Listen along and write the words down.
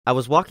I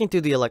was walking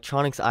through the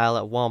electronics aisle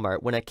at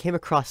Walmart when I came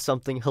across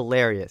something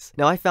hilarious.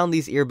 Now, I found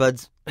these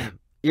earbuds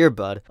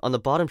Earbud on the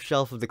bottom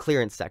shelf of the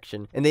clearance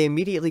section, and they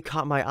immediately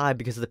caught my eye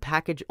because the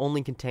package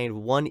only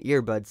contained one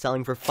earbud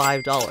selling for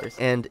 $5.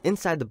 And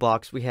inside the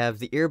box, we have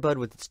the earbud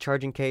with its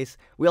charging case.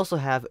 We also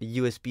have a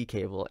USB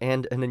cable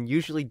and an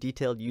unusually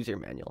detailed user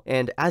manual.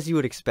 And as you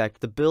would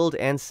expect, the build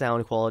and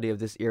sound quality of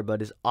this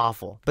earbud is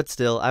awful. But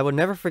still, I would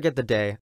never forget the day